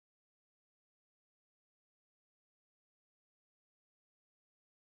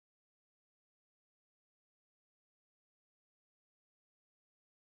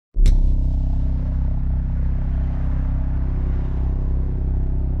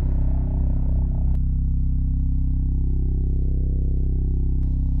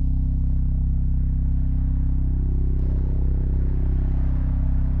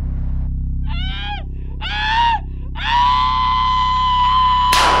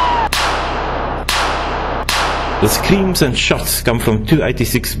The screams and shots come from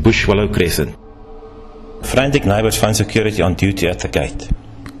 286 Bushwallow Crescent. Frantic neighbours find security on duty at the gate.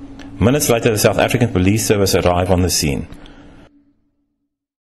 Minutes later, the South African Police Service arrive on the scene.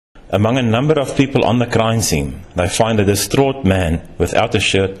 Among a number of people on the crime scene, they find a distraught man without a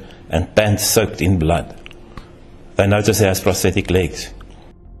shirt and pants soaked in blood. They notice he has prosthetic legs.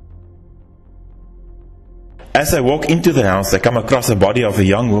 As they walk into the house, they come across the body of a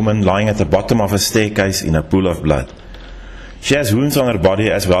young woman lying at the bottom of a staircase in a pool of blood. She has wounds on her body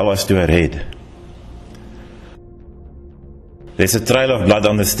as well as to her head. There's a trail of blood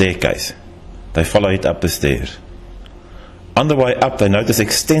on the staircase. They follow it up the stairs. On the way up, they notice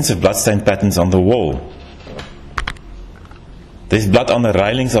extensive bloodstain patterns on the wall. There's blood on the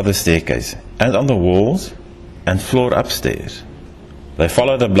railings of the staircase, and on the walls and floor upstairs. They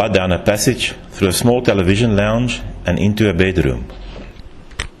follow the blood down a passage, through a small television lounge, and into a bedroom.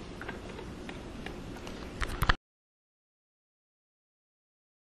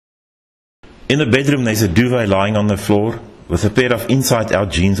 In the bedroom, there's a duvet lying on the floor, with a pair of inside-out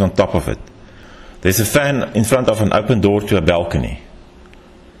jeans on top of it. There's a fan in front of an open door to a balcony.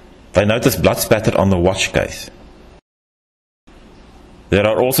 They notice blood spatter on the watch case. There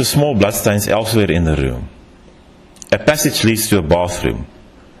are also small bloodstains elsewhere in the room. A passage leads to a bathroom.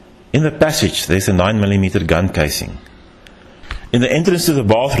 In the passage, there's a 9mm gun casing. In the entrance to the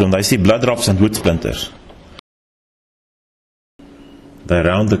bathroom, they see blood drops and wood splinters. They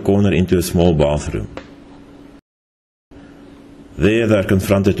round the corner into a small bathroom. There they are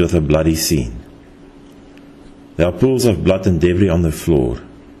confronted with a bloody scene. There are pools of blood and debris on the floor.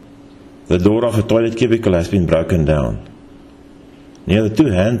 The door of a toilet cubicle has been broken down. Near the two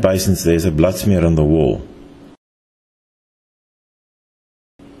hand basins there is a blood smear on the wall.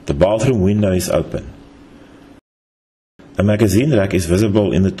 The bathroom window is open. A magazine rack is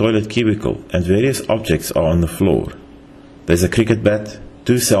visible in the toilet cubicle and various objects are on the floor. There's a cricket bat,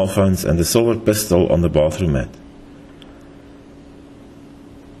 2 cell phones and a silver pistol on the bathroom mat.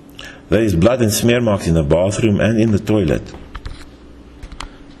 There is blood and smear marks in the bathroom and in the toilet.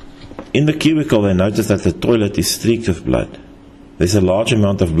 In the cubicle they notice that the toilet is streaked with blood. There's a large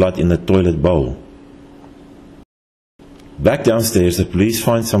amount of blood in the toilet bowl. Back downstairs, the police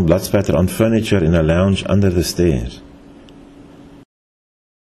find some blood spatter on furniture in a lounge under the stairs.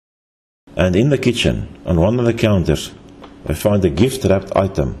 And in the kitchen, on one of the counters, they find a gift-wrapped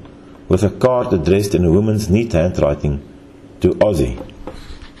item with a card addressed in a woman's neat handwriting to Ozzy.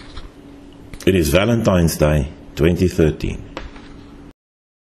 It is Valentine's Day 2013.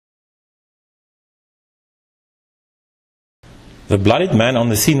 The bloodied man on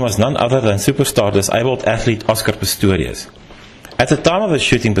the scene was none other than superstar disabled athlete Oscar Pistorius. At the time of the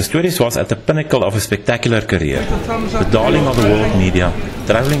shooting, Pistorius was at the pinnacle of a spectacular career, the darling of the world media,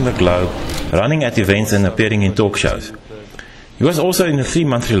 travelling the globe, running at events and appearing in talk shows. He was also in a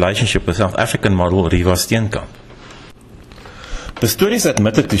 3-month relationship with South African model Riva Steenkamp. Pistorius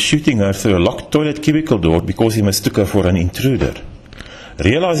admitted to shooting her through a locked toilet cubicle door because he mistook her for an intruder.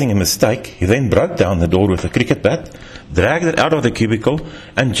 Realizing a mistake, he then broke down the door with a cricket bat, dragged her out of the cubicle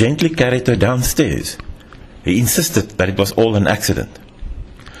and gently carried her downstairs. He insisted that it was all an accident.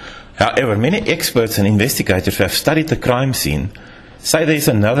 However, many experts and investigators who have studied the crime scene say there is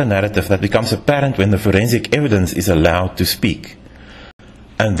another narrative that becomes apparent when the forensic evidence is allowed to speak.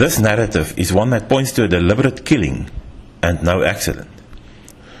 And this narrative is one that points to a deliberate killing and no accident.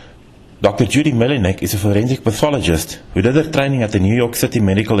 Dr. Judy Melinek is a forensic pathologist who did her training at the New York City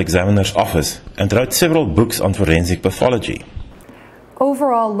Medical Examiner's Office and wrote several books on forensic pathology.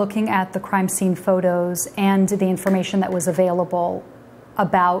 Overall, looking at the crime scene photos and the information that was available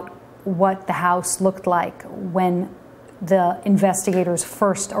about what the house looked like when the investigators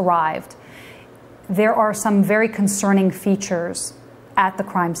first arrived, there are some very concerning features at the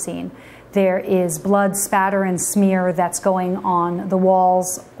crime scene. There is blood spatter and smear that's going on the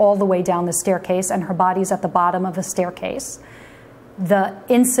walls all the way down the staircase, and her body's at the bottom of the staircase. The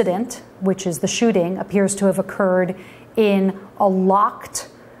incident, which is the shooting, appears to have occurred in a locked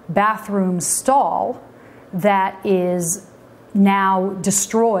bathroom stall that is now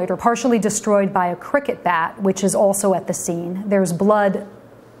destroyed or partially destroyed by a cricket bat, which is also at the scene. There's blood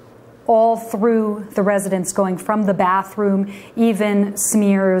all through the residence going from the bathroom, even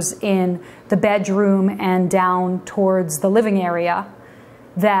smears in the bedroom and down towards the living area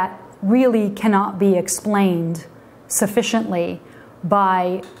that really cannot be explained sufficiently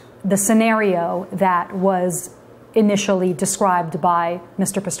by the scenario that was initially described by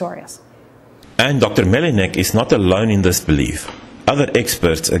Mr. Pistorius. And Dr. Melinek is not alone in this belief. Other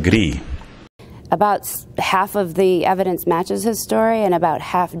experts agree. About half of the evidence matches his story and about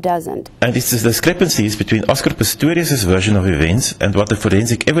half doesn't. And it's the discrepancies between Oscar Pistorius' version of events and what the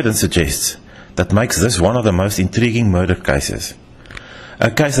forensic evidence suggests that makes this one of the most intriguing murder cases. A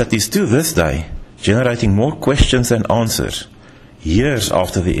case that is to this day generating more questions than answers, years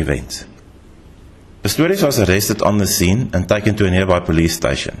after the event. Pistorius was arrested on the scene and taken to a nearby police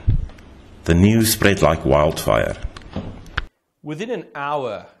station. The news spread like wildfire. Within an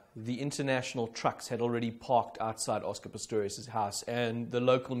hour, the international trucks had already parked outside Oscar Pistorius' house, and the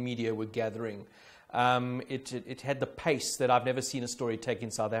local media were gathering. It had the pace that I've never seen a story take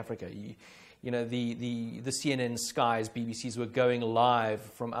in South Africa. You know, the CNN Skies, BBCs were going live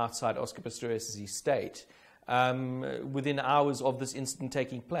from outside Oscar Pistorius' estate within hours of this incident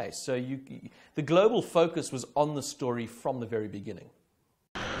taking place. So the global focus was on the story from the very beginning.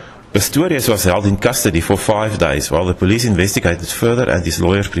 Pistorius was held in custody for 5 days while the police investigated further and his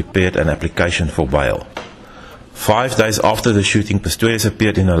lawyers prepared an application for bail. 5 days after the shooting, Pistorius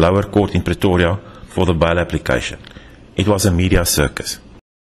appeared in a lower court in Pretoria for the bail application. It was a media circus.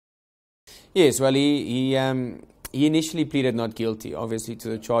 Yes, well, he initially pleaded not guilty, obviously, to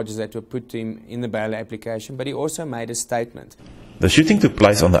the charges that were put to him in the bail application, but he also made a statement. The shooting took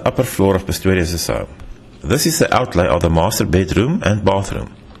place on the upper floor of Pistorius' home. This is the outlay of the master bedroom and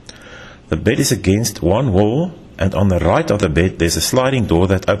bathroom. The bed is against one wall, and on the right of the bed there's a sliding door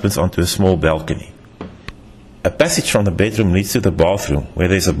that opens onto a small balcony. A passage from the bedroom leads to the bathroom, where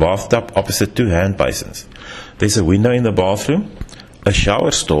there's a bathtub opposite 2 hand basins. There's a window in the bathroom, a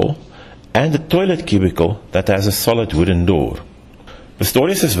shower stall, and a toilet cubicle that has a solid wooden door.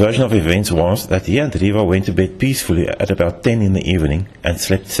 Pistorius' version of events was that he and Riva went to bed peacefully at about 10 in the evening and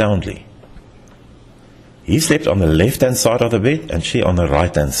slept soundly. He slept on the left-hand side of the bed and she on the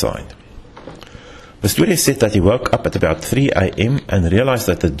right-hand side. Pistorius said that he woke up at about 3 a.m. and realized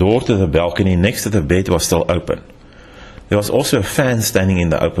that the door to the balcony next to the bed was still open. There was also a fan standing in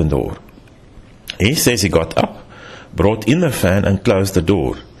the open door. He says he got up, brought in the fan and closed the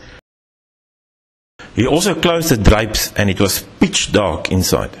door. He also closed the drapes and it was pitch dark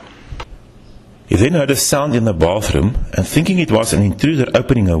inside. He then heard a sound in the bathroom and thinking it was an intruder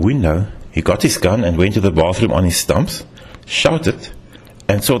opening a window, he got his gun and went to the bathroom on his stumps, shouted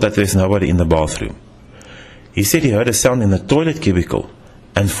and saw that there's nobody in the bathroom. He said he heard a sound in the toilet cubicle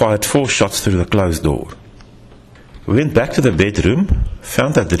and fired 4 shots through the closed door. We went back to the bedroom,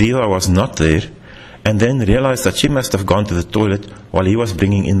 found that Riva was not there, and then realized that she must have gone to the toilet while he was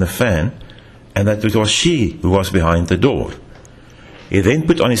bringing in the fan, and that it was she who was behind the door. He then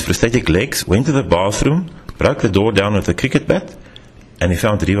put on his prosthetic legs, went to the bathroom, broke the door down with a cricket bat, and he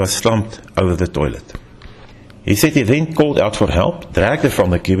found Riva slumped over the toilet. He said he then called out for help, dragged her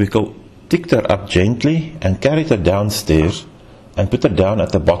from the cubicle, picked her up gently and carried her downstairs and put her down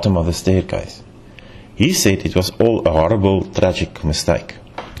at the bottom of the staircase. He said it was all a horrible, tragic mistake.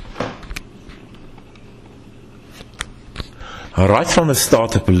 Right from the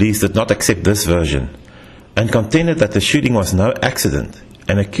start, the police did not accept this version and contended that the shooting was no accident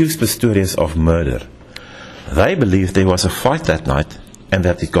and accused Pistorius of murder. They believed there was a fight that night and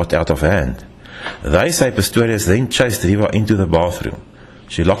that it got out of hand. They say Pistorius then chased Riva into the bathroom.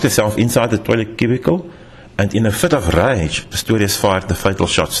 She locked herself inside the toilet cubicle, and in a fit of rage, Pistorius fired the fatal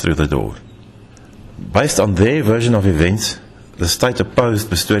shots through the door. Based on their version of events, the state opposed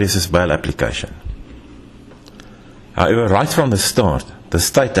Pistorius' bail application. However, right from the start, the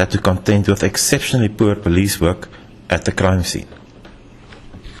state had to contend with exceptionally poor police work at the crime scene.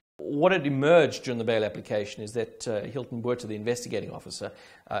 What had emerged during the bail application is that Hilton Botha, the investigating officer,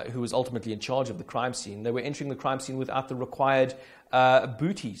 who was ultimately in charge of the crime scene, they were entering the crime scene without the required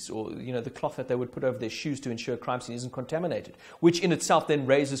booties, or the cloth that they would put over their shoes to ensure a crime scene isn't contaminated, which in itself then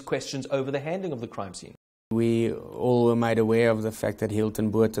raises questions over the handling of the crime scene. We all were made aware of the fact that Hilton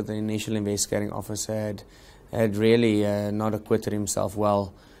Botha, the initial investigating officer, had really not acquitted himself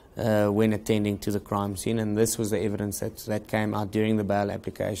well when attending to the crime scene, and this was the evidence that came out during the bail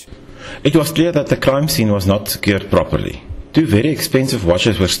application. It was clear that the crime scene was not secured properly. 2 very expensive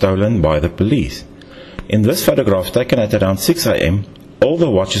watches were stolen by the police. In this photograph taken at around 6 a.m, all the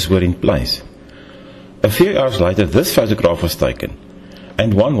watches were in place. A few hours later, this photograph was taken,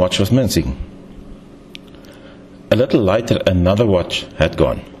 and 1 watch was missing. A little later, another watch had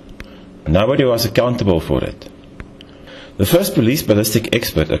gone. Nobody was accountable for it. The first police ballistic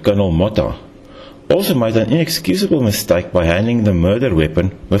expert, Colonel Motta, also made an inexcusable mistake by handling the murder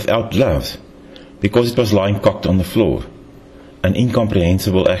weapon without gloves, because it was lying cocked on the floor, an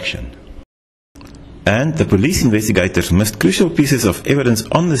incomprehensible action. And the police investigators missed crucial pieces of evidence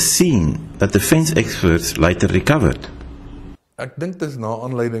on the scene that defense experts later recovered. Ek dink dit is na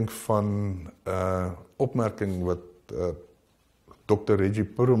aanleiding van opmerking wat Dr. Reggie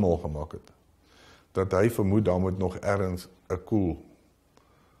Purumel gemaak het, dat hy vermoed daar moet nog ergens 'n koel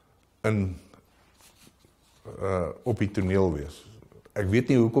op die toneel wees. Ek weet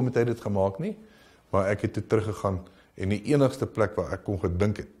nie hoekom het hy dit gemaak nie, maar ek het toe teruggegaan en die enigste plek waar ek kon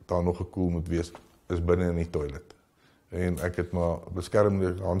gedink het daar nog 'n koel moet wees, is binne in die toilet. En ek het maar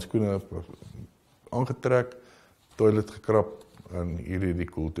beskermende handskoene aangetrek, toilet gekrap en hier het die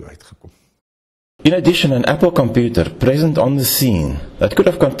koel toe uitgekom. In addition, an Apple computer present on the scene that could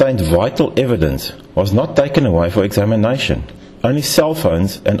have contained vital evidence was not taken away for examination. Only cell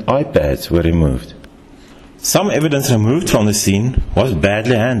phones and iPads were removed. Some evidence removed from the scene was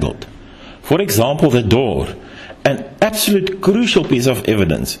badly handled. For example, the door, an absolute crucial piece of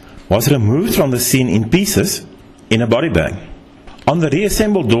evidence, was removed from the scene in pieces in a body bag. On the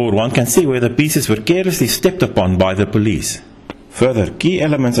reassembled door, one can see where the pieces were carelessly stepped upon by the police. Further, key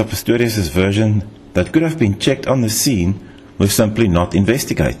elements of Pistorius' version that could have been checked on the scene were simply not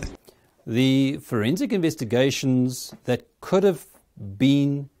investigated. The forensic investigations that could have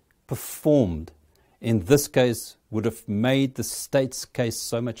been performed in this case would have made the state's case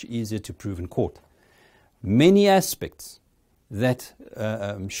so much easier to prove in court. Many aspects that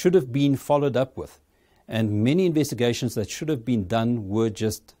should have been followed up with, and many investigations that should have been done were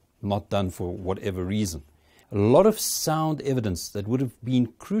just not done for whatever reason. A lot of sound evidence that would have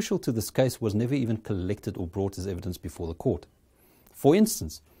been crucial to this case was never even collected or brought as evidence before the court. For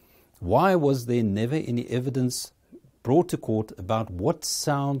instance, why was there never any evidence brought to court about what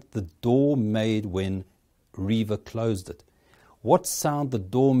sound the door made when Reva closed it? What sound the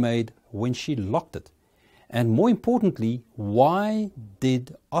door made when she locked it? And more importantly, why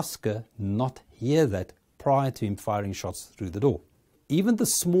did Oscar not hear that prior to him firing shots through the door? Even the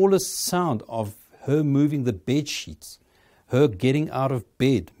smallest sound of her moving the bed sheets, her getting out of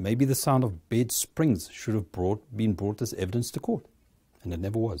bed, maybe the sound of bed springs should have been brought as evidence to court, and it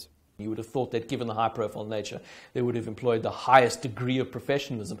never was. You would have thought that given the high-profile nature, they would have employed the highest degree of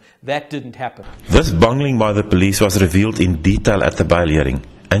professionalism. That didn't happen. This bungling by the police was revealed in detail at the bail hearing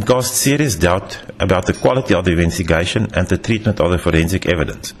and caused serious doubt about the quality of the investigation and the treatment of the forensic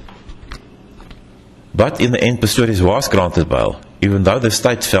evidence. But in the end, Pistorius was granted bail, even though the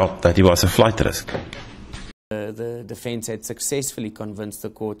state felt that he was a flight risk. The defense had successfully convinced the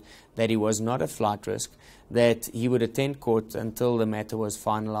court that he was not a flight risk, that he would attend court until the matter was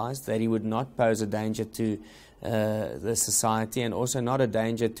finalized, that he would not pose a danger to the society and also not a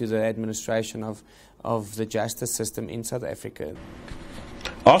danger to the administration of the justice system in South Africa.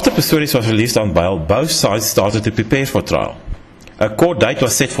 After Pistorius was released on bail, both sides started to prepare for trial. A court date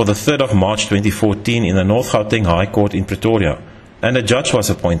was set for the 3rd of March 2014 in the North Gauteng High Court in Pretoria, and a judge was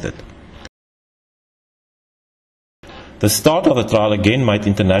appointed. The start of the trial again made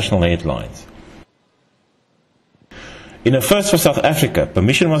international headlines. In a first for South Africa,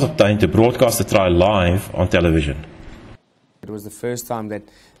 permission was obtained to broadcast the trial live on television. It was the first time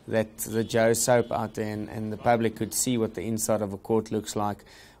that the Joe soap out there and the public could see what the inside of a court looks like,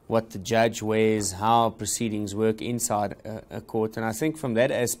 what the judge wears, how proceedings work inside a court. And I think from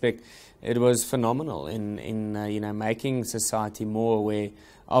that aspect, it was phenomenal in making society more aware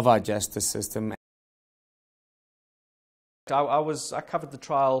of our justice system. I covered the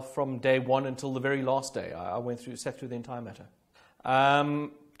trial from day one until the very last day. I sat through the entire matter.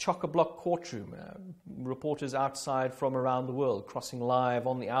 Chock-a-block courtroom, reporters outside from around the world, crossing live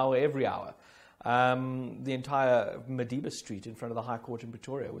on the hour, every hour. The entire Madiba Street in front of the High Court in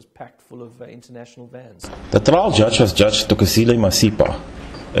Pretoria was packed full of international vans. The trial judge was Judge Tokisile Masipa,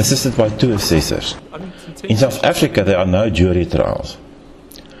 assisted by 2 assessors. In South Africa, there are no jury trials.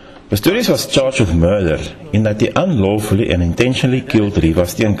 Pistorius was charged with murder in that he unlawfully and intentionally killed Reva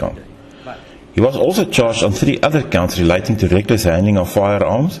Steenkamp. He was also charged on 3 other counts relating to reckless handling of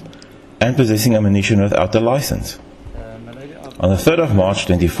firearms and possessing ammunition without a license. On the 3rd of March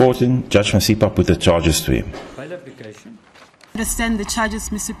 2014, Judge Masipa put the charges to him. Understand the charges,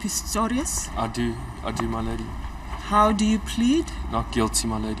 Mr. Pistorius? I do, my lady. How do you plead? Not guilty,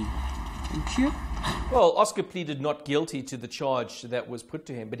 my lady. Thank you. Well, Oscar pleaded not guilty to the charge that was put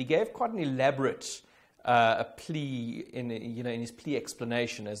to him, but he gave quite an elaborate plea in his plea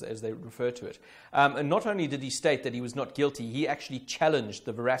explanation, as they refer to it. And not only did he state that he was not guilty, he actually challenged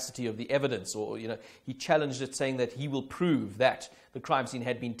the veracity of the evidence, or he challenged it, saying that he will prove that the crime scene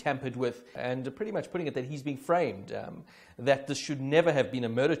had been tampered with, and pretty much putting it that he's being framed, that this should never have been a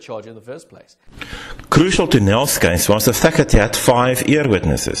murder charge in the first place. Crucial to Nell's case was the fact that he had 5 ear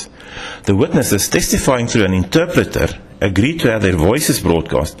witnesses. The witnesses, testifying through an interpreter, agreed to have their voices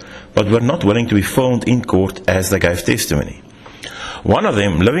broadcast, but were not willing to be filmed in court as they gave testimony. One of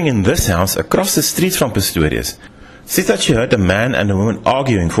them, living in this house across the street from Pistorius, said that she heard a man and a woman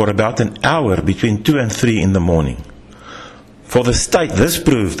arguing for about an hour between 2 and 3 in the morning. For the state, this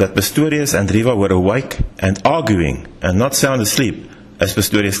proved that Pistorius and Riva were awake and arguing and not sound asleep, as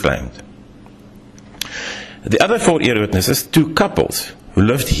Pistorius claimed. The other 4 earwitnesses, 2 couples who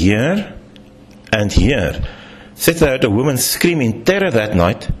lived here and here, said they heard a woman scream in terror that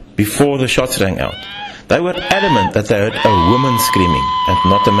night before the shots rang out. They were adamant that they heard a woman screaming and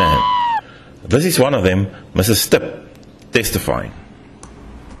not a man. This is one of them, Mrs. Stipp, testifying.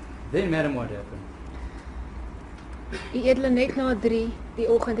 Then, madam, what happened? Die edele net na 3 die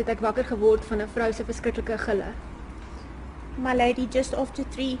oggend het ek wakker geword van 'n vrou se verskriklike gille. My lady, just after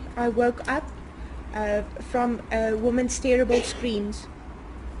 3, I woke up from a woman's terrible screams.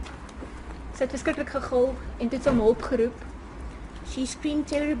 Sy het verskriklik gegil en toe het sy om hulp geroep. She screamed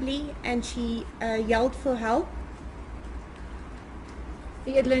terribly and she yelled for help.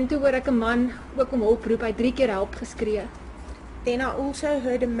 Die edele en toe hoor ek 'n man ook om hulp roep. Hy het 3 keer help geskree. Then I also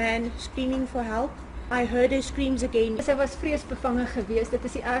heard a man screaming for help. I heard her screams again. Sy was vreesbevange geweest. Dit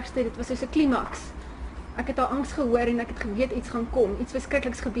is die ergste. Dit was soos 'n klimaks. Ek het haar angs gehoor en ek het geweet iets gaan kom. Iets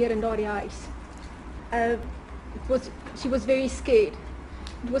verskrikliks gebeur in daardie huis. She was very scared.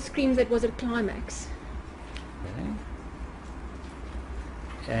 It was screams that was a climax. Okay.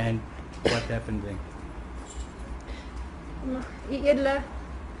 And what happened then? Die edele,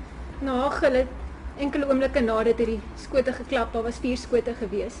 na haar gille, enkele oomblikke na dit het die skote geklap. Daar was 4 skote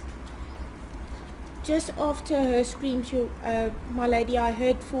gewees. Just after her scream, my lady, I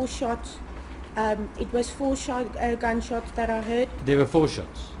heard 4 shots. It was 4 gunshots that I heard. There were 4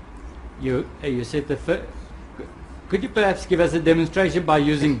 shots. You said the first. Could you perhaps give us a demonstration by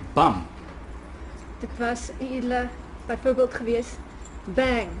using bum? Dit was edele, byvoorbeeld gewees,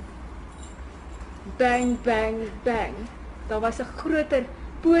 bang, bang, bang, bang. Daar was 'n groter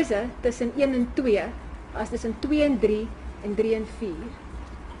pose tussen 1 en 2 as tussen 2 en 3 en 3 en 4.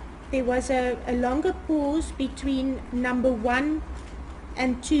 There was a longer pause between number 1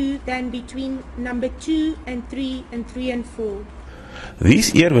 and 2 than between number 2 and 3 and 3 and 4.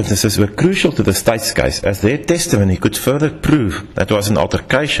 These earwitnesses were crucial to the state's case, as their testimony could further prove that it was an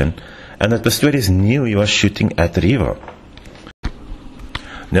altercation and that Pistorius knew he was shooting at Riva.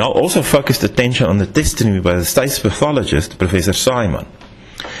 Nel also focused attention on the testimony by the state's pathologist, Professor Simon.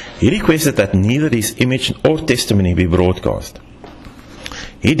 He requested that neither his image or testimony be broadcast.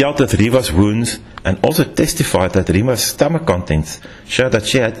 He dealt with Riva's wounds and also testified that Riva's stomach contents showed that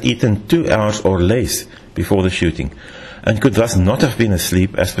she had eaten 2 hours or less before the shooting, and could thus not have been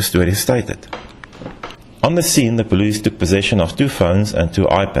asleep, as Pistorius stated. On the scene, the police took possession of 2 phones and 2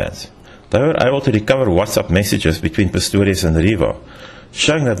 iPads. They were able to recover WhatsApp messages between Pistorius and Riva,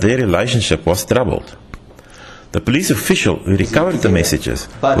 showing that their relationship was troubled. The police official who recovered the messages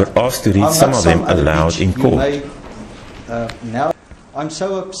were asked to read some of them aloud in court. Now, I'm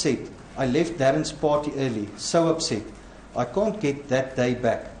so upset. I left Darren's party early, so upset. I can't get that day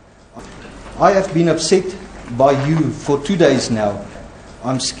back. I have been upset by you for 2 days now.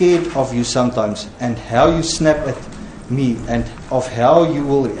 I'm scared of you sometimes and how you snap at me and of how you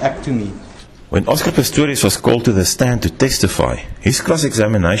will react to me. When Oscar Pistorius was called to the stand to testify, his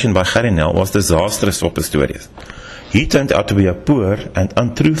cross-examination by Nel was disastrous for Pistorius. He turned out to be a poor and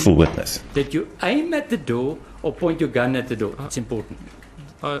untruthful witness. Did you aim at the door or point your gun at the door? It's important.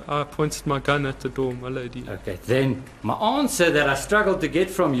 I pointed my gun at the door, my lady. Okay, then my answer that I struggled to get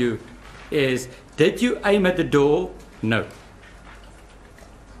from you is, did you aim at the door? No.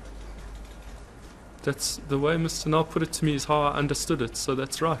 That's the way Mr. Nell put it to me, is how I understood it. So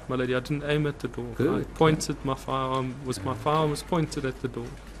that's right, my lady. I didn't aim at the door. Good. I pointed my firearm was pointed at the door.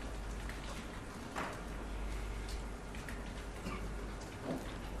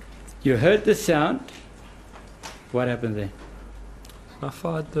 You heard the sound. What happened then?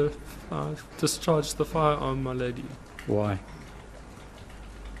 I discharged the firearm, my lady. Why?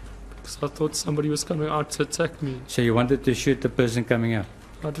 Because I thought somebody was coming out to attack me. So you wanted to shoot the person coming out?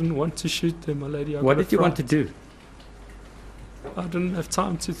 I didn't want to shoot them, my lady. What did you want to do? I didn't have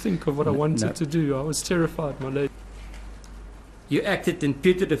time to think of what I wanted to do. I was terrified, my lady. You acted in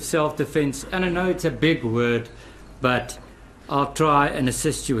putative self-defense, and I know it's a big word, but I'll try and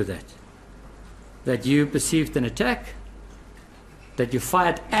assist you with that. That you perceived an attack, that you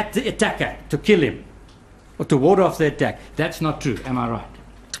fired at the attacker to kill him, or to ward off the attack. That's not true, am I right?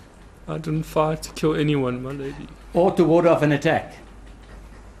 I didn't fire to kill anyone, my lady. Or to ward off an attack.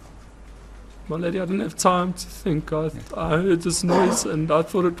 My lady, I didn't have time to think. I heard this noise and I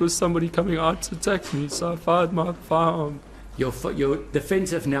thought it was somebody coming out to attack me, so I fired my firearm. Your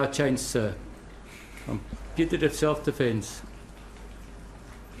defense have now changed, sir, from putative self-defense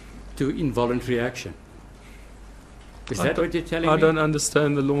to involuntary action. Is that what you're telling me? I don't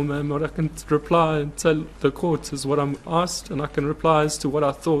understand the law, ma'am. What I can reply and tell the court is what I'm asked, and I can reply as to what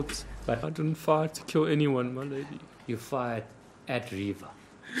I thought. But I didn't fire to kill anyone, my lady. You fired at Reva.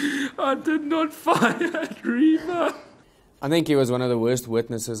 I did not fire at Reva. I think he was one of the worst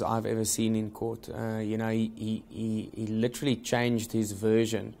witnesses I've ever seen in court. He literally changed his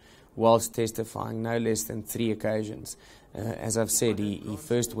version whilst testifying no less than 3 occasions. As I've said, he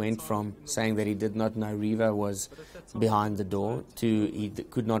first went from saying that he did not know Reva was behind the door to he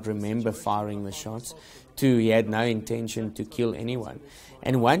could not remember firing the shots to he had no intention to kill anyone.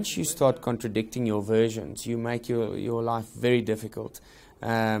 And once you start contradicting your versions, you make your life very difficult.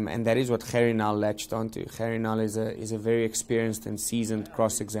 And that is what Gerinal latched onto. Gerinal is a very experienced and seasoned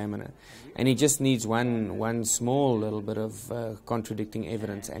cross-examiner. And he just needs one small little bit of contradicting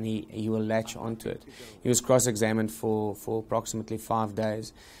evidence, and he will latch onto it. He was cross-examined for approximately 5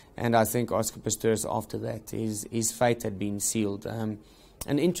 days. And I think Oscar Pistorius, after that, his fate had been sealed.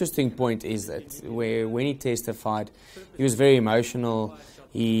 An interesting point is that when he testified, he was very emotional.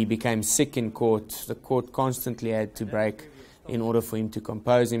 He became sick in court. The court constantly had to break in order for him to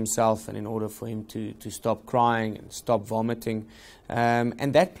compose himself and in order for him to stop crying and stop vomiting.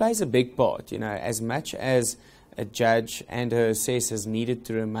 And that plays a big part, as much as a judge and her assessors needed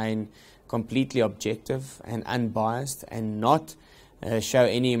to remain completely objective and unbiased and not show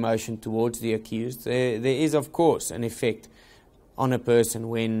any emotion towards the accused. There is, of course, an effect on a person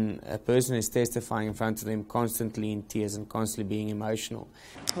when a person is testifying in front of them constantly in tears and constantly being emotional.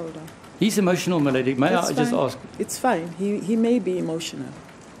 Hold on. He's emotional, Melody. May I just ask? It's fine. He may be emotional.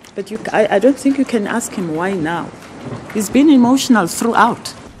 But I don't think you can ask him why now. He's been emotional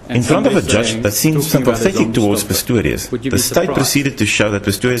throughout. In front of a judge that seemed sympathetic towards Pistorius, the state proceeded to show that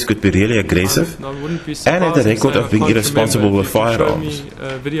Pistorius could be really aggressive and had a record of being irresponsible with firearms.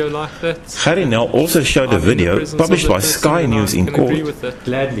 Gerinal also showed a video published by Sky News in court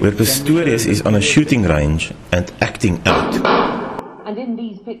where Pistorius is on a shooting range and acting out. And in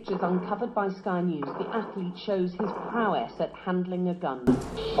these pictures uncovered by Sky News, the athlete shows his prowess at handling a gun.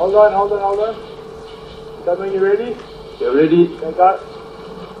 Hold on. Is that when you're ready? You're ready. Okay, go.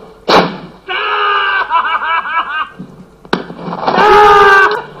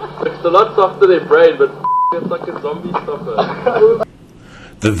 It's a lot softer than brain, but it's like a zombie stopper.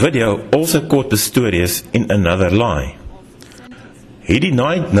 The video also caught Pistorius in another lie. He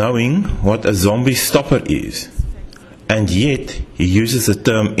denied knowing what a zombie stopper is, and yet he uses the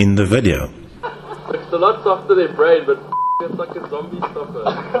term in the video. It's a lot softer than brain, but it's like a zombie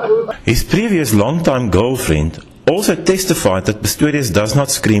stopper. His previous longtime girlfriend also testified that Pistorius does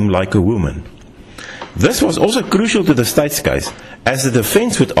not scream like a woman. This was also crucial to the state's case, as the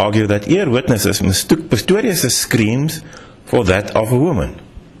defense would argue that ear witnesses mistook Pistorius' screams for that of a woman.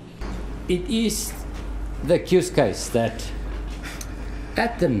 It is the accused case that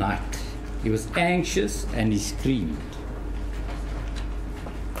at the night he was anxious and he screamed.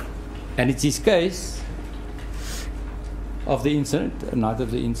 And it's his case of the incident, the night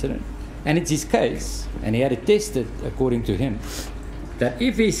of the incident. And it's his case, and he had it tested according to him, that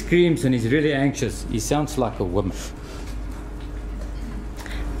if he screams and he's really anxious, he sounds like a woman.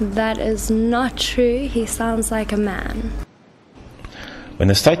 That is not true. He sounds like a man. When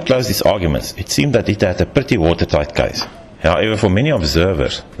the state closed its arguments, it seemed that it had a pretty watertight case. However, for many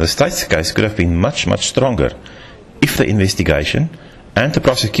observers, the state's case could have been much, much stronger if the investigation and the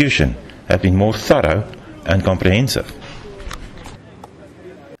prosecution had been more thorough and comprehensive.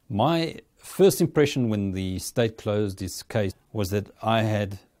 My first impression when the state closed its case was that I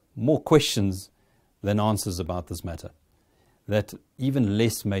had more questions than answers about this matter, that even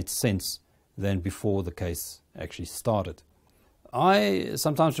less made sense than before the case actually started. I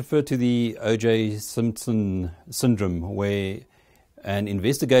sometimes refer to the O.J. Simpson syndrome, where an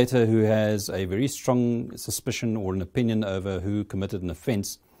investigator who has a very strong suspicion or an opinion over who committed an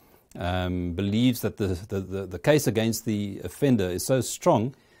offence believes that the case against the offender is so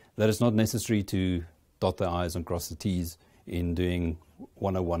strong that it's not necessary to dot the I's and cross the T's in doing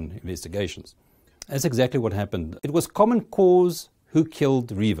 101 investigations. That's exactly what happened. It was common cause who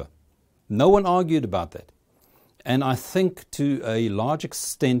killed Reva. No one argued about that. And I think to a large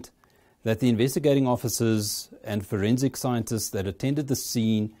extent that the investigating officers and forensic scientists that attended the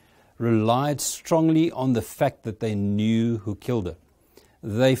scene relied strongly on the fact that they knew who killed her.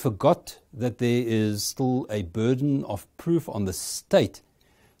 They forgot that there is still a burden of proof on the state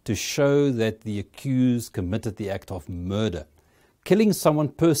to show that the accused committed the act of murder. Killing someone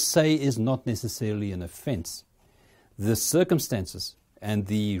per se is not necessarily an offence. The circumstances and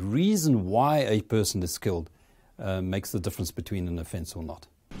the reason why a person is killed makes the difference between an offence or not.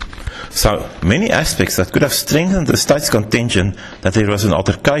 So, many aspects that could have strengthened the state's contention that there was an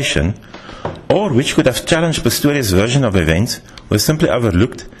altercation, or which could have challenged Pistorius' version of events, were simply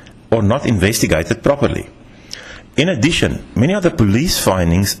overlooked or not investigated properly. In addition, many of the police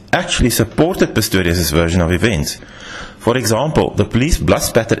findings actually supported Pistorius' version of events. For example, the police blood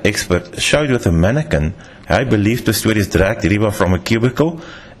spatter expert showed with a mannequin how he believed Pistorius dragged Riva from a cubicle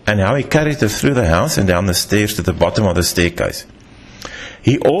and how he carried her through the house and down the stairs to the bottom of the staircase.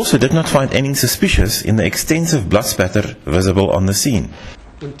 He also did not find anything suspicious in the extensive blood spatter visible on the scene.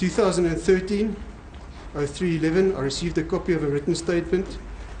 In 2013, 0311, I received a copy of a written statement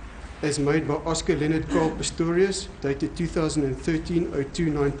as made by Oscar Leonard Carl Pistorius, dated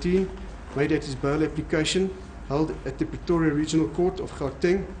 2013-02-19, made at his bail application, held at the Pretoria Regional Court of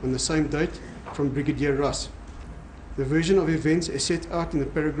Gauteng on the same date from Brigadier Russ. The version of events as set out in the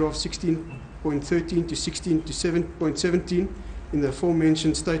paragraph 16.13 to 16 to 7.17 in the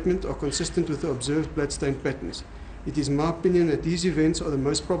aforementioned statement are consistent with the observed bloodstain patterns. It is my opinion that these events are the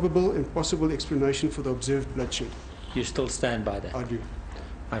most probable and possible explanation for the observed bloodshed. You still stand by that? I do.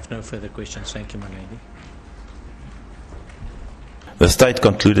 I have no further questions. Thank you, my lady. The state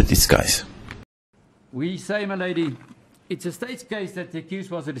concluded its case. We say, my lady, it's a state's case that the accused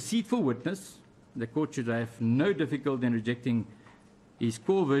was a deceitful witness. The court should have no difficulty in rejecting his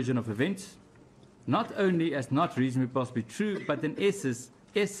core version of events, not only as not reasonably possibly true, but in essence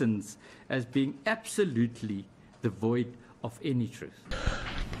as being absolutely devoid of any truth.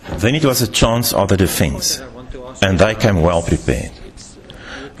 Then it was a chance of the defense, and they came well prepared.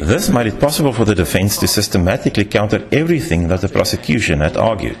 This made it possible for the defense to systematically counter everything that the prosecution had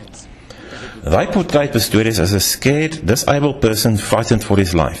argued. They portrayed Pistorius as a scared, disabled person frightened for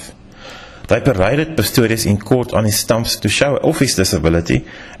his life. They paraded Pistorius in court on his stumps to show off his disability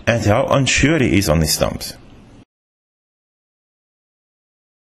and how unsure he is on his stumps.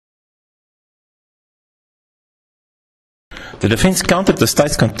 The defense countered the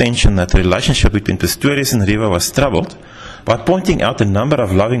state's contention that the relationship between Pistorius and Riva was troubled by pointing out a number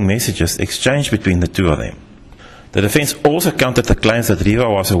of loving messages exchanged between the two of them. The defense also countered the claims that Riva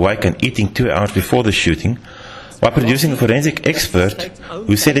was awake and eating 2 hours before the shooting by producing a forensic expert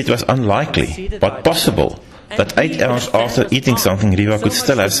who said it was unlikely but possible that 8 hours after eating something, Riva could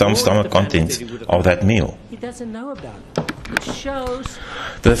still have some stomach contents of that meal. He doesn't know about it. It shows.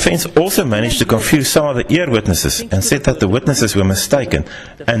 The defense also managed to confuse some of the ear witnesses and said that the witnesses were mistaken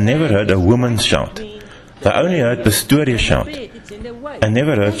and never heard a woman shout. They only heard Pistorius shout and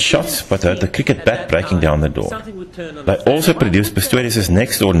never heard shots but heard the cricket bat breaking down the door. They also produced Pistorius'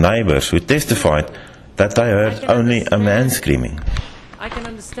 next door neighbors who testified that they heard only a man screaming. I can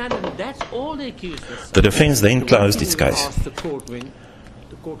understand it. That's all the accused was. The defense then closed its case. The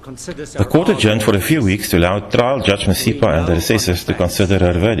court adjourned for a few weeks to allow trial Judge Masipa and the recessors to consider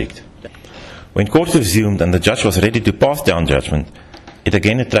her verdict. When court resumed and the judge was ready to pass down judgment, it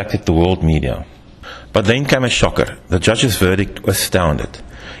again attracted the world media. But then came a shocker. The judge's verdict astounded.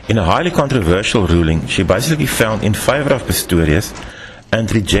 In a highly controversial ruling, she basically found in favor of Pistorius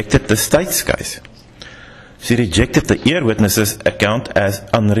and rejected the state's case. She rejected the ear witnesses' account as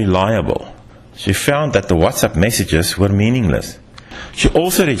unreliable. She found that the WhatsApp messages were meaningless. She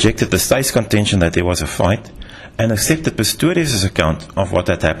also rejected the state's contention that there was a fight and accepted Pistorius' account of what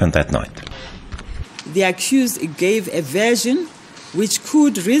had happened that night. The accused gave a version which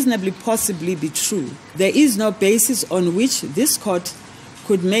could reasonably possibly be true. There is no basis on which this court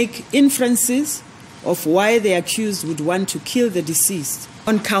could make inferences of why the accused would want to kill the deceased.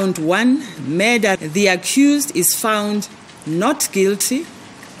 On count 1, murder, the accused is found not guilty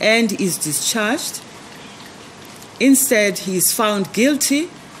and is discharged. Instead, he is found guilty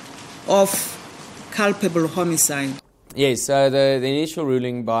of culpable homicide. Yes, so the initial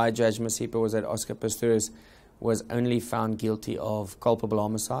ruling by Judge Masipa was that Oscar Pistorius was only found guilty of culpable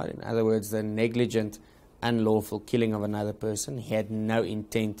homicide. In other words, the negligent, unlawful killing of another person. He had no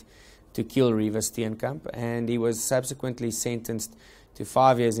intent to kill Riva Steenkamp, and he was subsequently sentenced to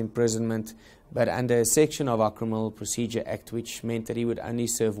 5 years imprisonment, but under a section of our Criminal Procedure Act, which meant that he would only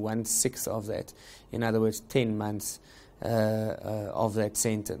serve 1/6 of that. In other words, 10 months of that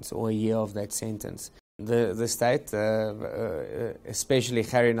sentence, or a year of that sentence. The state, especially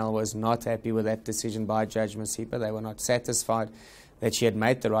Garinal, was not happy with that decision by Judge Masipa. They were not satisfied that she had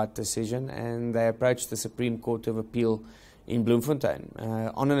made the right decision, and they approached the Supreme Court of Appeal in Bloemfontein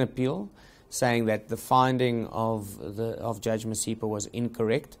on an appeal, saying that the finding of Judge Masipa was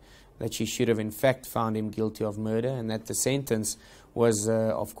incorrect, that she should have in fact found him guilty of murder, and that the sentence was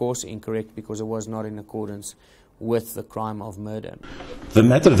of course incorrect because it was not in accordance with the crime of murder. The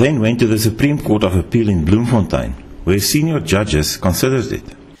matter then went to the Supreme Court of Appeal in Bloemfontein, where senior judges considered it.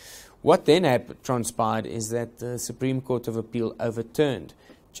 What then transpired is that the Supreme Court of Appeal overturned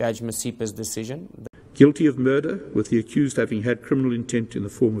Judge Masipa's decision. Guilty of murder, with the accused having had criminal intent in the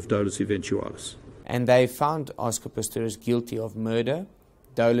form of dolus eventualis. And they found Oscar Pistorius guilty of murder,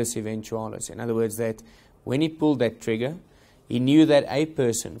 dolus eventualis. In other words, that when he pulled that trigger, he knew that a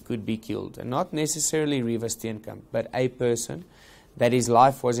person could be killed, and not necessarily Riva Steenkamp, but a person, that his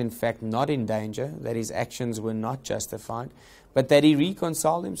life was in fact not in danger, that his actions were not justified, but that he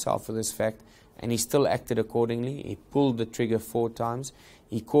reconciled himself with this fact, and he still acted accordingly. He pulled the trigger 4 times.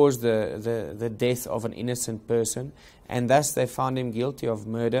 He caused the death of an innocent person, and thus they found him guilty of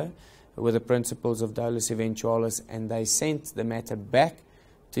murder with the principles of dolus eventualis, and they sent the matter back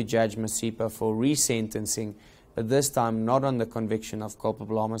to Judge Masipa for resentencing, but this time not on the conviction of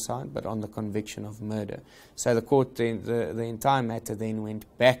culpable homicide, but on the conviction of murder. So the court, the entire matter then went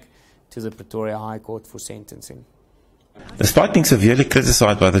back to the Pretoria High Court for sentencing. Despite being severely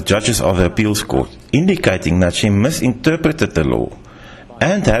criticized by the judges of the appeals court, indicating that she misinterpreted the law,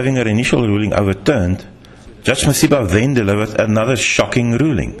 and having her initial ruling overturned, Judge Masipa then delivered another shocking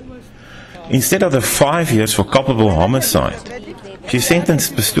ruling. Instead of the 5 years for culpable homicide, she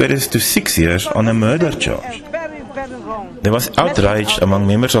sentenced Pistorius to 6 years on a murder charge. There was outrage among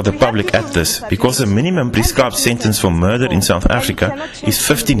members of the public at this, because the minimum prescribed sentence for murder in South Africa is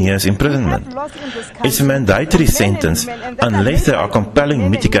 15 years imprisonment. It's a mandatory sentence unless there are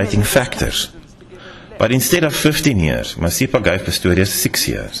compelling mitigating factors. But instead of 15 years, Masipa gave Pistorius 6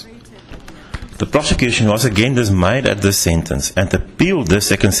 years. The prosecution was again dismayed at this sentence and appealed the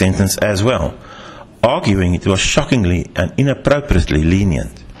second sentence as well, arguing it was shockingly and inappropriately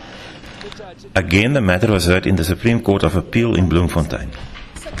lenient. Again, the matter was heard in the Supreme Court of Appeal in Bloemfontein.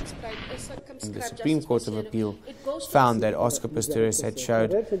 The Supreme Court of Appeal found that Oscar Pistorius had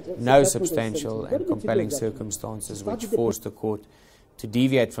showed no substantial and compelling circumstances which forced the court to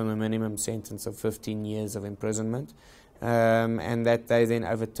deviate from the minimum sentence of 15 years of imprisonment, and that they then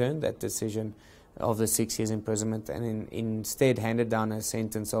overturned that decision of the 6 years imprisonment and instead handed down a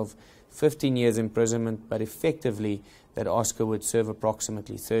sentence of 15 years imprisonment, but effectively that Oscar would serve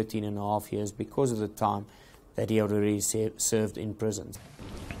approximately 13 and a half years because of the time that he already served in prison.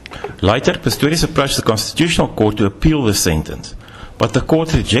 Later, Pistorius approached the Constitutional Court to appeal the sentence, but the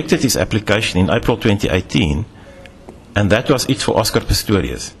court rejected his application in April 2018, and that was it for Oscar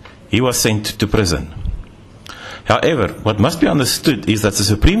Pistorius. He was sent to prison. However, what must be understood is that the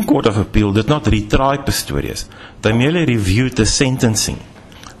Supreme Court of Appeal did not retry Pistorius. They merely reviewed the sentencing.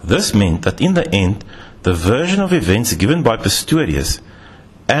 This meant that in the end, the version of events given by Pistorius,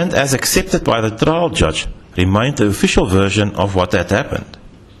 and as accepted by the trial judge, remained the official version of what had happened.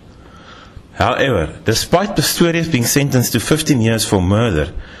 However, despite Pistorius being sentenced to 15 years for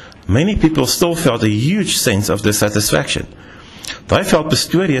murder, many people still felt a huge sense of dissatisfaction. They felt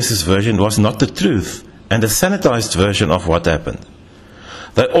Pistorius' version was not the truth and a sanitized version of what happened.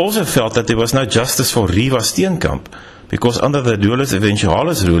 They also felt that there was no justice for Riva Steenkamp, because under the dolus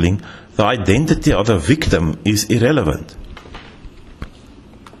eventualis ruling, the identity of the victim is irrelevant.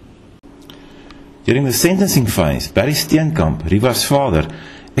 During the sentencing phase, Barry Steenkamp, Riva's father,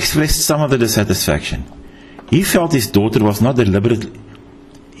 expressed some of the dissatisfaction. He felt his daughter was deliberately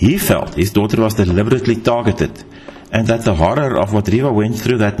targeted, and that the horror of what Riva went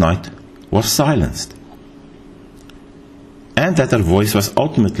through that night was silenced, and that her voice was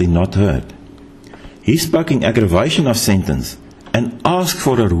ultimately not heard. He spoke in aggravation of sentence and asked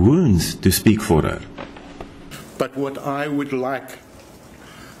for her wounds to speak for her. But what I would like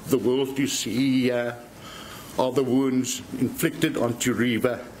the world to see are the wounds inflicted onto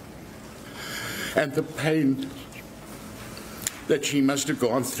Riva and the pain that she must have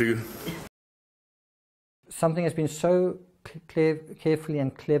gone through. Something has been so carefully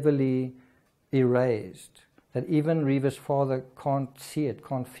and cleverly erased that even Riva's father can't see it,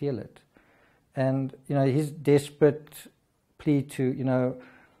 can't feel it. And, his desperate plea to,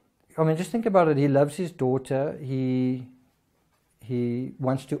 just think about it. He loves his daughter. He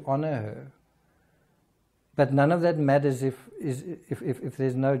wants to honor her. But none of that matters if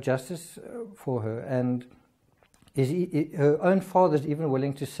there's no justice for her. And her own father is even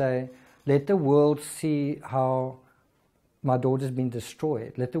willing to say, let the world see how my daughter's been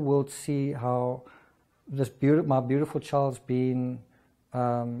destroyed. Let the world see how my beautiful child's been,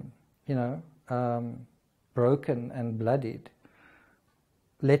 broken and bloodied.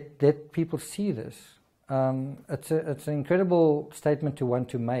 Let people see this. It's an incredible statement to want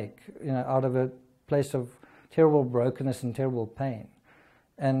to make, out of a place of terrible brokenness and terrible pain.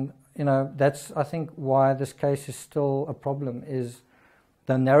 And that's, I think, why this case is still a problem, is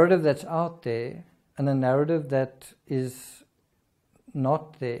the narrative that's out there and the narrative that is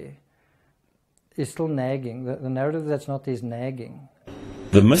not there is still nagging. The narrative that's not there is nagging.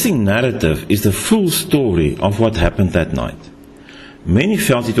 The missing narrative is the full story of what happened that night. Many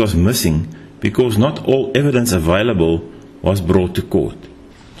felt it was missing because not all evidence available was brought to court.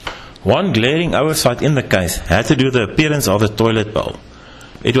 One glaring oversight in the case had to do with the appearance of the toilet bowl.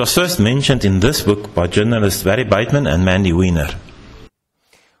 It was first mentioned in this book by journalists Barry Bateman and Mandy Wiener.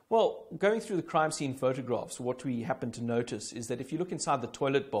 Well, going through the crime scene photographs, what we happen to notice is that if you look inside the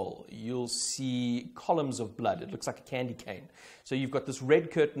toilet bowl, you'll see columns of blood. It looks like a candy cane. So you've got this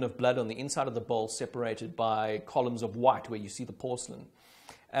red curtain of blood on the inside of the bowl separated by columns of white where you see the porcelain.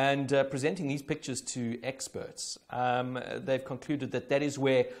 And presenting these pictures to experts, they've concluded that that is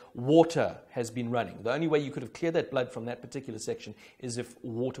where water has been running. The only way you could have cleared that blood from that particular section is if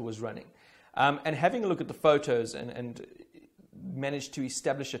water was running. And having a look at the photos and managed to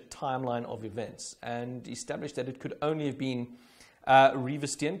establish a timeline of events and establish that it could only have been Reeva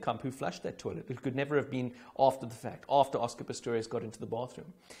Steenkamp who flushed that toilet. It could never have been after the fact, after Oscar Pistorius got into the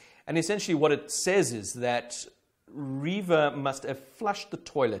bathroom. And essentially what it says is that Reeva must have flushed the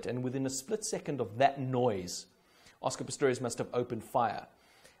toilet, and within a split second of that noise, Oscar Pistorius must have opened fire.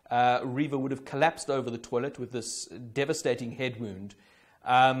 Reeva would have collapsed over the toilet with this devastating head wound,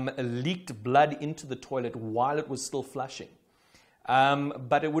 leaked blood into the toilet while it was still flushing.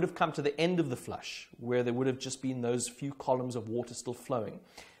 But it would have come to the end of the flush, where there would have just been those few columns of water still flowing.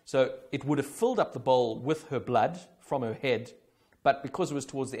 So it would have filled up the bowl with her blood from her head, but because it was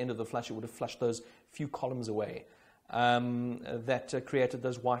towards the end of the flush, it would have flushed those few columns away that created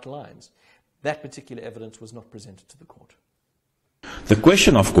those white lines. That particular evidence was not presented to the court. The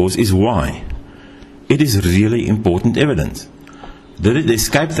question, of course, is why? It is really important evidence. Did it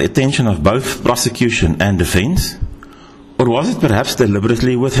escape the attention of both prosecution and defense? Or was it perhaps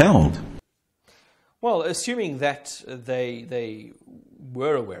deliberately withheld? Well, assuming that they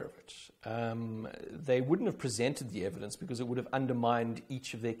were aware of it, they wouldn't have presented the evidence because it would have undermined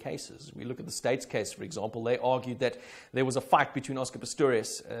each of their cases. We look at the state's case, for example. They argued that there was a fight between Oscar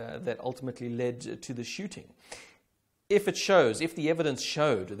Pistorius that ultimately led to the shooting. If the evidence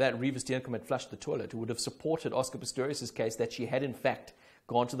showed that Reeva Steenkamp had flushed the toilet, it would have supported Oscar Pistorius' case that she had in fact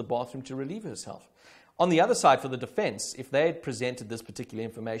gone to the bathroom to relieve herself. On the other side, for the defense, if they had presented this particular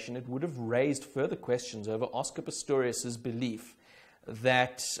information, it would have raised further questions over Oscar Pistorius' belief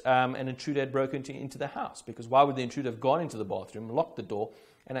that an intruder had broken into the house. Because why would the intruder have gone into the bathroom, locked the door,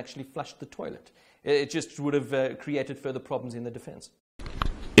 and actually flushed the toilet? It just would have created further problems in the defense.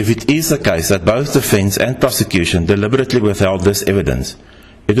 If it is the case that both defense and prosecution deliberately withheld this evidence,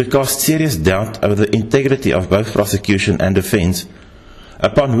 it would cast serious doubt over the integrity of both prosecution and defense,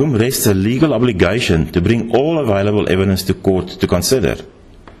 upon whom rests a legal obligation to bring all available evidence to court to consider.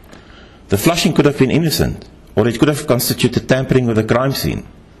 The flushing could have been innocent, or it could have constituted tampering with the crime scene.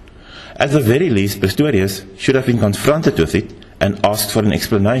 At the very least, Pistorius should have been confronted with it and asked for an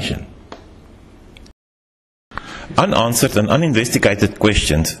explanation. Unanswered and uninvestigated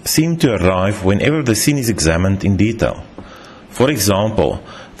questions seem to arrive whenever the scene is examined in detail. For example,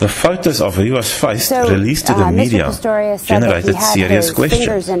 the photos of Reeva's face released to the media generated serious questions.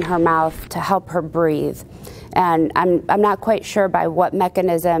 Fingers in her mouth to help her breathe, and I'm not quite sure by what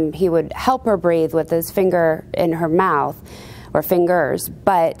mechanism he would help her breathe with his finger in her mouth, or fingers,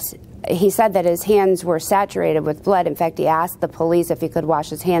 but he said that his hands were saturated with blood. In fact, he asked the police if he could wash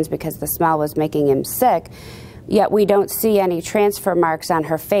his hands because the smell was making him sick, yet we don't see any transfer marks on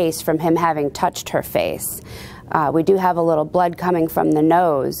her face from him having touched her face. We do have a little blood coming from the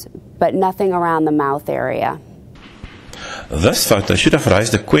nose, but nothing around the mouth area. This photo should have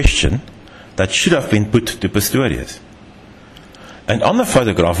raised a question that should have been put to Pistorius. And on the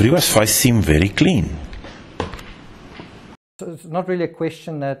photograph, Reeva's face seemed very clean. So it's not really a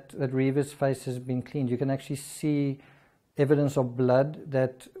question that Reeva's face has been cleaned. You can actually see evidence of blood,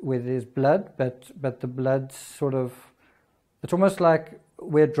 that where there's blood, but the blood sort of, it's almost like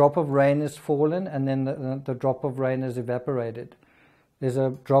where a drop of rain has fallen and then the drop of rain has evaporated. There's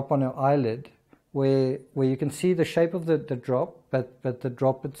a drop on her eyelid where you can see the shape of the drop, but the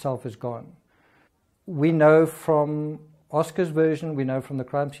drop itself is gone. We know from Oscar's version, we know from the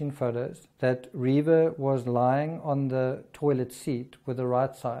crime scene photos, that Reeva was lying on the toilet seat with the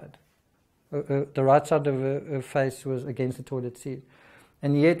right side. The right side of her face was against the toilet seat.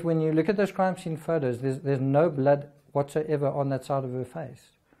 And yet when you look at those crime scene photos, there's no blood whatsoever on that side of her face.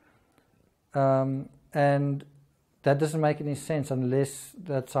 And that doesn't make any sense unless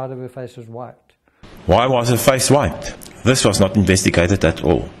that side of her face was wiped. Why was her face wiped? This was not investigated at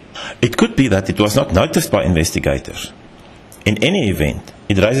all. It could be that it was not noticed by investigators. In any event,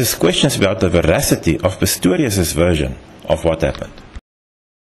 it raises questions about the veracity of Pistorius' version of what happened.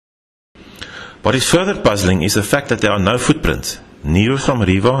 What is further puzzling is the fact that there are no footprints, neither from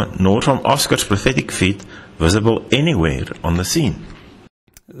Riva nor from Oscar's prosthetic feet, visible anywhere on the scene.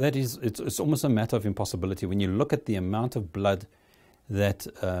 That is, it's almost a matter of impossibility. When you look at the amount of blood that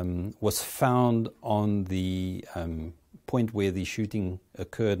was found on the point where the shooting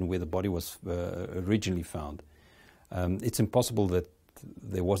occurred and where the body was originally found, it's impossible that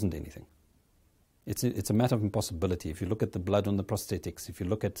there wasn't anything. It's a matter of impossibility. If you look at the blood on the prosthetics, if you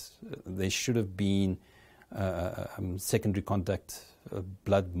look at, there should have been secondary contact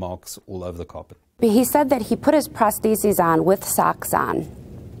blood marks all over the carpet. He said that he put his prostheses on with socks on.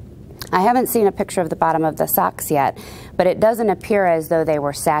 I haven't seen a picture of the bottom of the socks yet, but it doesn't appear as though they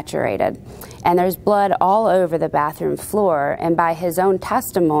were saturated. And there's blood all over the bathroom floor, and by his own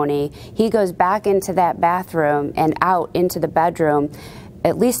testimony, he goes back into that bathroom and out into the bedroom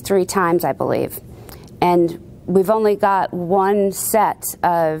at least 3 times, I believe. And we've only got one set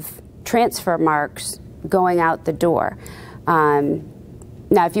of transfer marks going out the door.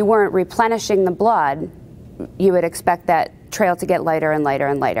 Now, if you weren't replenishing the blood, you would expect that trail to get lighter and lighter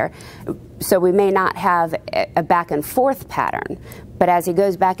and lighter. So we may not have a back and forth pattern, but as he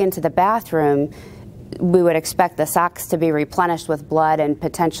goes back into the bathroom, we would expect the socks to be replenished with blood and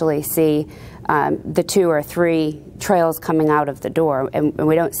potentially see the 2 or 3 trails coming out of the door, and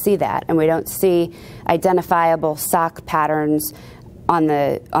we don't see that, and we don't see identifiable sock patterns on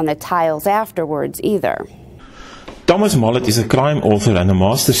the tiles afterwards either. Thomas Mollett is a crime author and a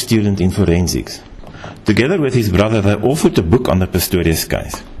master student in forensics. Together with his brother, they authored a book on the Pistorius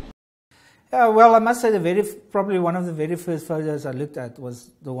case. Well, I must say probably one of the very first photos I looked at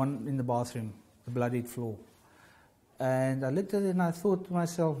was the one in the bathroom, the bloodied floor. And I looked at it and I thought to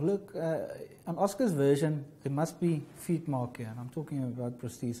myself, look, on Oscar's version, there must be feet mark here. And I'm talking about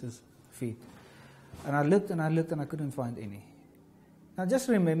prosthesis feet. And I looked and I looked and I couldn't find any. Now just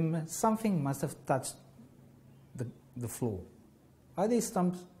remember, something must have touched the floor. Either his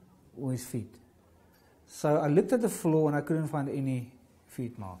stumps or his feet. So I looked at the floor and I couldn't find any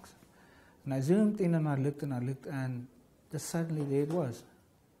feet marks. And I zoomed in and I looked and just suddenly there it was.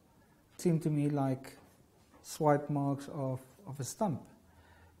 It seemed to me like swipe marks of a stump.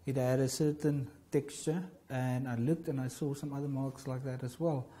 It had a certain texture, and I looked and I saw some other marks like that as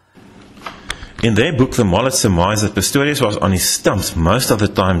well. In their book, the Mollett surmised that Pistorius was on his stumps most of the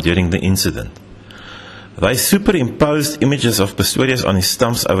time during the incident. They superimposed images of Pistorius on his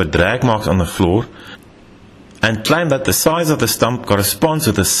stumps over drag marks on the floor and claimed that the size of the stump corresponds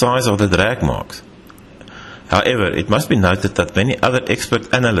with the size of the drag marks. However, it must be noted that many other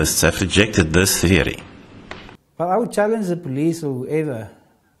expert analysts have rejected this theory. But I would challenge the police or whoever,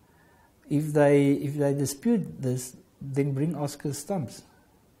 if they dispute this, then bring Oscar's stumps.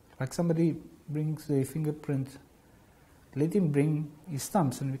 Like somebody brings their fingerprint, let him bring his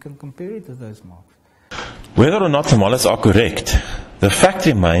stumps and we can compare it to those marks. Whether or not the Molletts are correct, the fact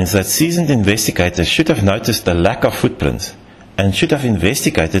remains that seasoned investigators should have noticed the lack of footprints and should have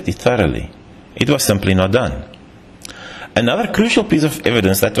investigated it thoroughly. It was simply not done. Another crucial piece of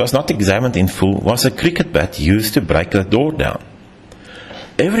evidence that was not examined in full was a cricket bat used to break the door down.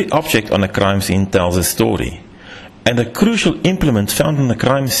 Every object on a crime scene tells a story, and a crucial implement found on the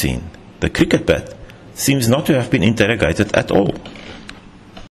crime scene, the cricket bat, seems not to have been interrogated at all.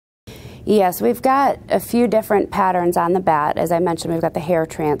 Yes, we've got a few different patterns on the bat. As I mentioned, we've got the hair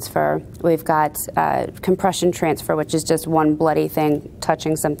transfer. We've got compression transfer, which is just one bloody thing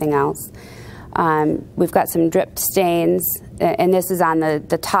touching something else. We've got some dripped stains, and this is on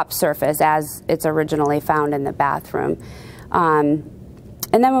the top surface as it's originally found in the bathroom. And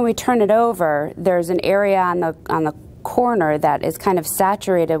then when we turn it over, there's an area on the corner that is kind of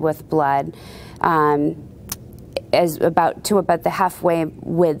saturated with blood. Is about the halfway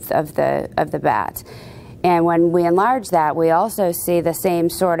width of the bat, and when we enlarge that, we also see the same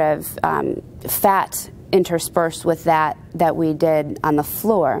sort of fat interspersed with that we did on the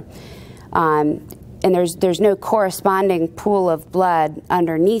floor, and there's no corresponding pool of blood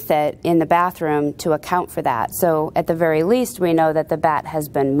underneath it in the bathroom to account for that. So at the very least, we know that the bat has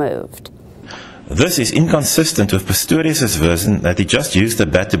been moved. This is inconsistent with Pistorius' version that he just used the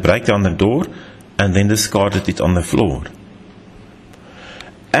bat to break down the door and then discarded it on the floor.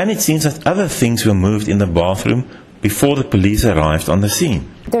 And it seems that other things were moved in the bathroom before the police arrived on the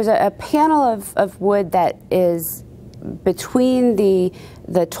scene. There's a panel of wood that is between the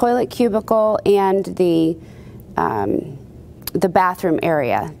toilet cubicle and the bathroom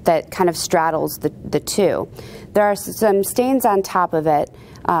area that kind of straddles the two. There are some stains on top of it,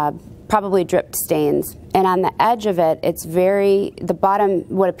 probably dripped stains, and on the edge of it, it's the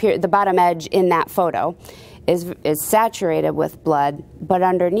bottom edge in that photo is saturated with blood, but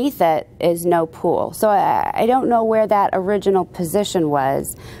underneath it is no pool. So I don't know where that original position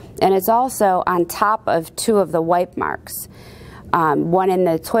was. And it's also on top of two of the wipe marks, one in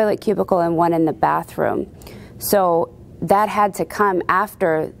the toilet cubicle and one in the bathroom. So that had to come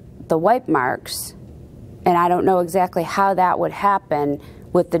after the wipe marks, and I don't know exactly how that would happen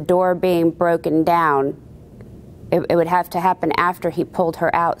with the door being broken down. It would have to happen after he pulled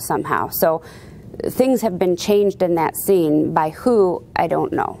her out somehow. So things have been changed in that scene. By who, I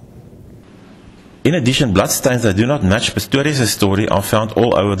don't know. In addition, bloodstains that do not match Pistorius' story are found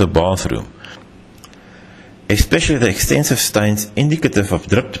all over the bathroom. Especially the extensive stains indicative of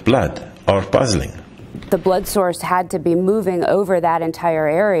dripped blood are puzzling. The blood source had to be moving over that entire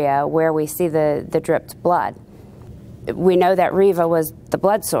area where we see the dripped blood. We know that Riva was the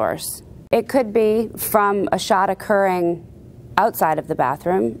blood source. It could be from a shot occurring outside of the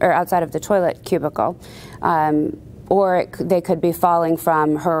bathroom or outside of the toilet cubicle, or they could be falling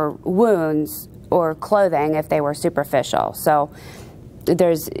from her wounds or clothing if they were superficial. So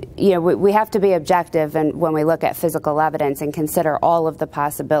there's, we have to be objective when we look at physical evidence and consider all of the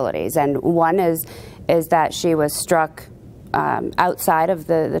possibilities. And one is that she was struck outside of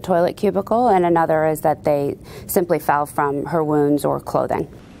the toilet cubicle, and another is that they simply fell from her wounds or clothing.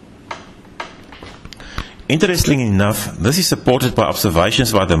 Interestingly enough, this is supported by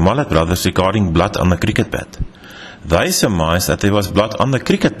observations by the Mallet brothers regarding blood on the cricket bat. They surmised that there was blood on the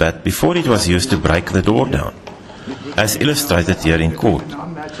cricket bat before it was used to break the door down, as illustrated here in court.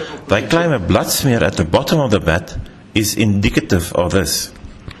 They claim a blood smear at the bottom of the bat is indicative of this.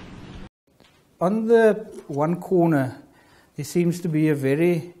 On the one corner, there seems to be a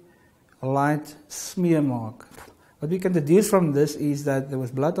very light smear mark. What we can deduce from this is that there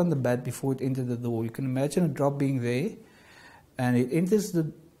was blood on the bat before it entered the door. You can imagine a drop being there, and it enters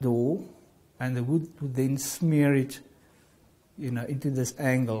the door, and the wood would then smear it, into this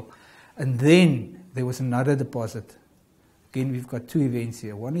angle. And then there was another deposit. Again, we've got two events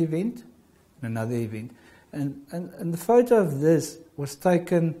here. One event and another event. And the photo of this was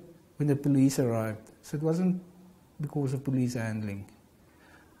taken when the police arrived. So it wasn't because of police handling.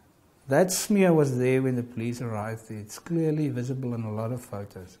 That smear was there when the police arrived. It's clearly visible in a lot of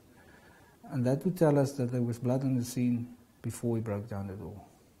photos. And that would tell us that there was blood on the scene before he broke down the door.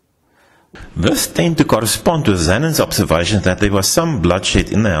 This tends to correspond to Zannon's observation that there was some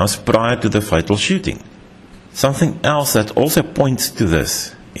bloodshed in the house prior to the fatal shooting. Something else that also points to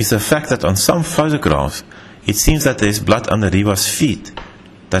this is the fact that on some photographs it seems that there is blood under Riva's feet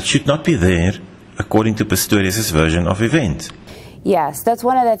that should not be there according to Pistorius' version of events. Yes, that's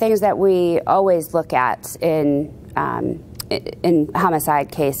one of the things that we always look at in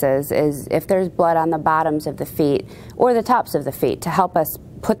homicide cases, is if there's blood on the bottoms of the feet or the tops of the feet, to help us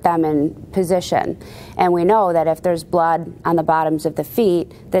put them in position. And we know that if there's blood on the bottoms of the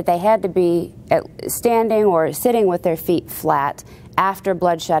feet, that they had to be standing or sitting with their feet flat after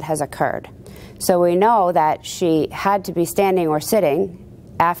bloodshed has occurred. So we know that she had to be standing or sitting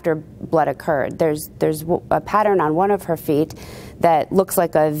after blood occurred. There's a pattern on one of her feet that looks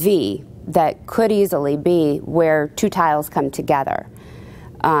like a V that could easily be where two tiles come together.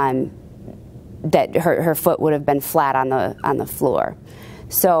 That her foot would have been flat on the floor.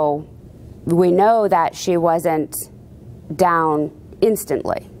 So we know that she wasn't down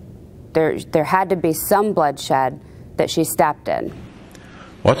instantly. There had to be some bloodshed that she stepped in.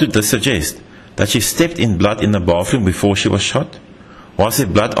 What did this suggest? That she stepped in blood in the bathroom before she was shot? Was there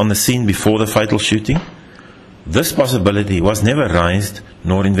blood on the scene before the fatal shooting? This possibility was never raised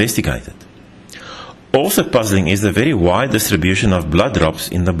nor investigated. Also puzzling is the very wide distribution of blood drops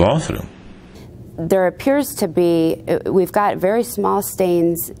in the bathroom. There appears to be, we've got very small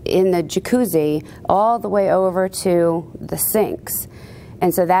stains in the jacuzzi all the way over to the sinks.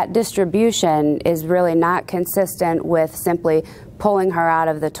 And so that distribution is really not consistent with simply pulling her out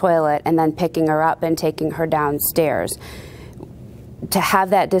of the toilet and then picking her up and taking her downstairs. To have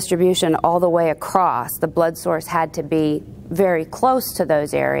that distribution all the way across, the blood source had to be very close to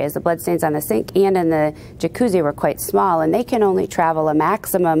those areas. The blood stains on the sink and in the jacuzzi were quite small, and they can only travel a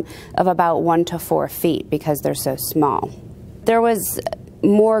maximum of about 1 to 4 feet because they're so small. There was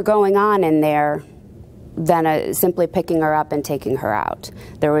more going on in there than simply picking her up and taking her out.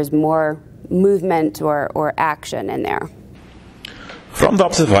 There was more movement or action in there. From the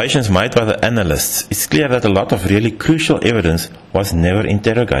observations made by the analysts, it's clear that a lot of really crucial evidence was never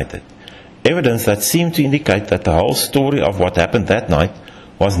interrogated. Evidence that seemed to indicate that the whole story of what happened that night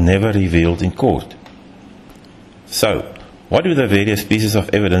was never revealed in court. So, what do the various pieces of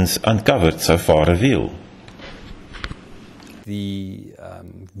evidence uncovered so far reveal? The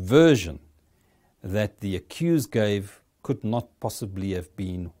version that the accused gave could not possibly have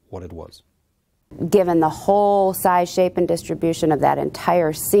been what it was. Given the whole size, shape, and distribution of that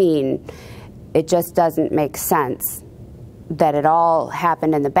entire scene, it just doesn't make sense that it all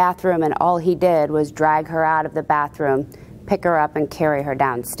happened in the bathroom and all he did was drag her out of the bathroom, pick her up, and carry her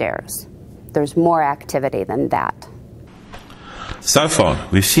downstairs. There's more activity than that. So far,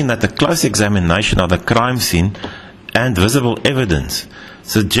 we've seen that the close examination of the crime scene and visible evidence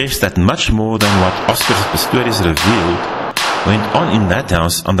suggests that much more than what Oscar Pistorius revealed went on in that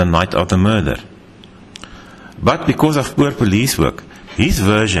house on the night of the murder. But because of poor police work, his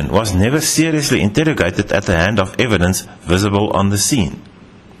version was never seriously interrogated at the hand of evidence visible on the scene.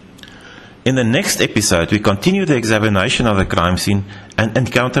 In the next episode, we continue the examination of the crime scene and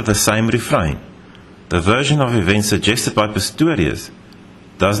encounter the same refrain. The version of events suggested by Pistorius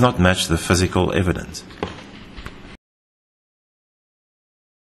does not match the physical evidence.